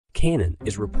Canon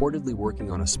is reportedly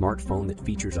working on a smartphone that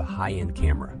features a high-end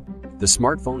camera. The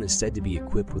smartphone is said to be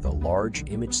equipped with a large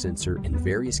image sensor and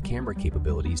various camera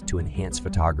capabilities to enhance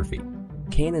photography.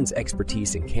 Canon's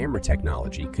expertise in camera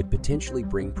technology could potentially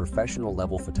bring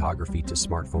professional-level photography to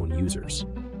smartphone users.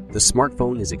 The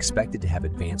smartphone is expected to have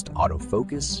advanced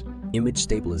autofocus, image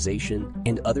stabilization,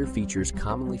 and other features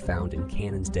commonly found in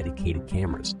Canon's dedicated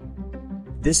cameras.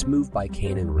 This move by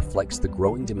Canon reflects the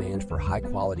growing demand for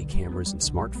high-quality cameras and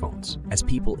smartphones, as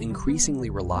people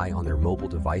increasingly rely on their mobile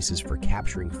devices for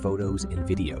capturing photos and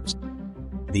videos.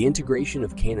 The integration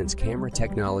of Canon's camera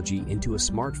technology into a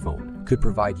smartphone could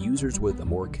provide users with a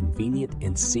more convenient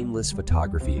and seamless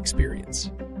photography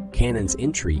experience. Canon's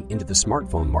entry into the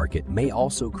smartphone market may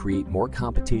also create more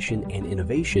competition and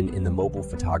innovation in the mobile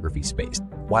photography space.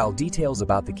 While details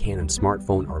about the Canon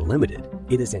smartphone are limited,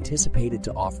 it is anticipated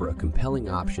to offer a compelling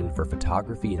option for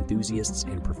photography enthusiasts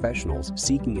and professionals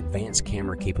seeking advanced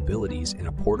camera capabilities in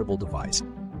a portable device.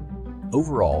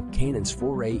 Overall, Canon's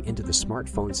foray into the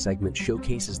smartphone segment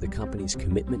showcases the company's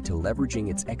commitment to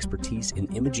leveraging its expertise in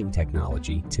imaging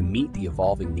technology to meet the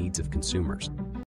evolving needs of consumers.